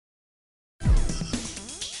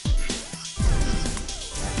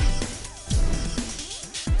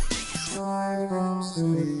Live from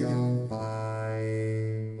Studio 5.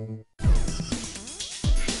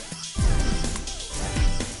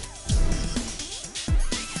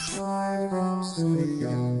 Live from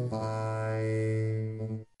Studio 5.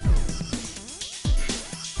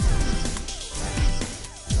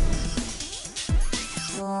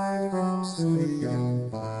 Live from Studio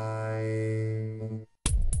 5.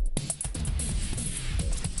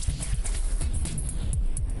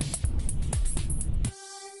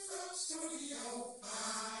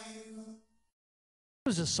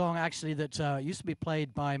 This was a song actually that used to be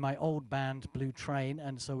played by my old band Blue Train,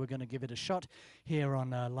 and so we're going to give it a shot here on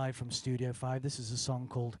Live from Studio 5. This is a song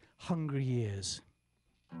called Hungry Years.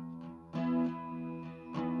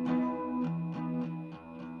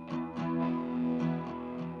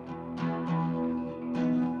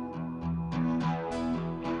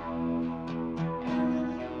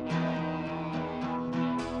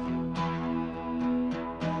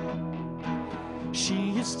 She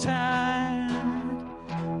is tired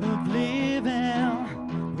of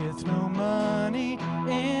living with no money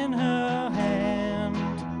in her hand.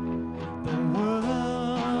 The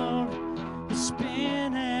world is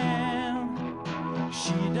spinning,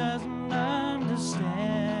 she doesn't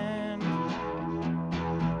understand.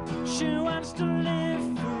 She wants to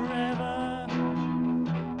live forever,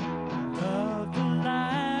 love the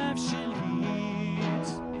life she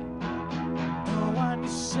leads. No one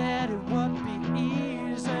said it would be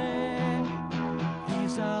easy.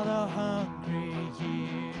 These are the hungry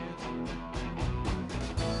years.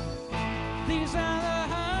 These are the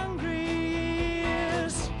hungry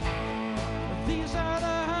years. These are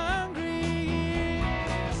the hungry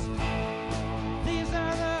years. These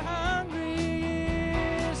are the hungry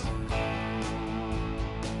years.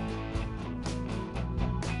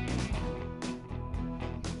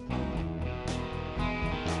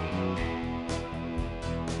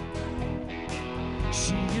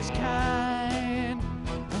 She is kind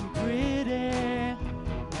and pretty,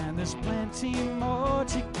 and there's plenty more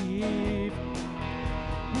to give.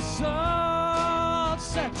 It's all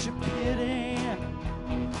such a pity,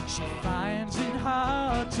 she finds it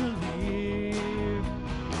hard to live.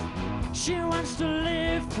 She wants to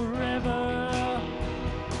live forever,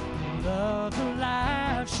 love the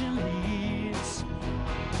life she leads.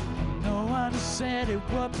 No one said it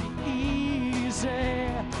would be easy.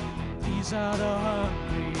 These are the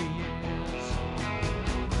hungry years.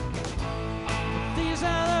 These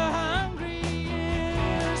are the hungry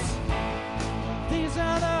years. These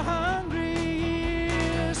are the hungry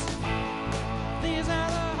years. These are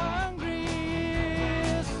the hungry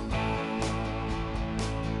years.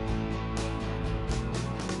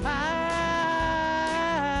 I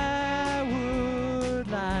would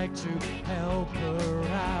like to help her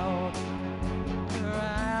out.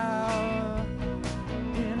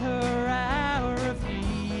 In her hour of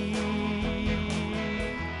need.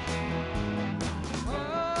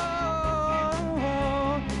 Oh,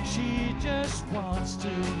 she just wants to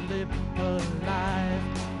live her life,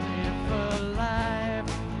 live her life,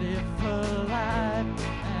 live her life,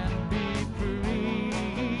 and be free.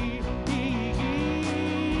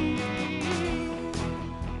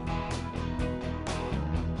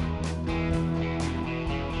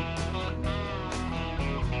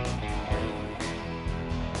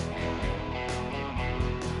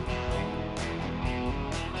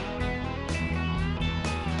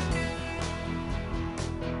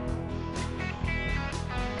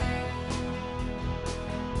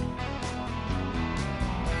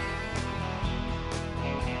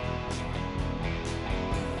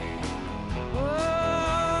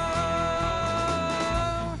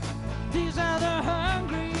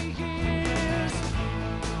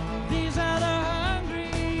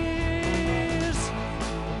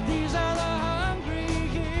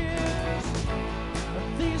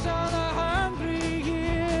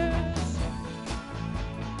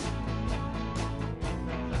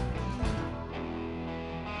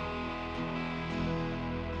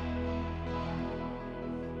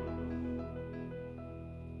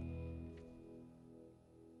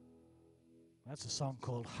 That's a song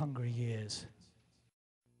called Hungry Years.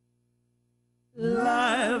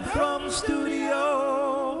 Live from Studio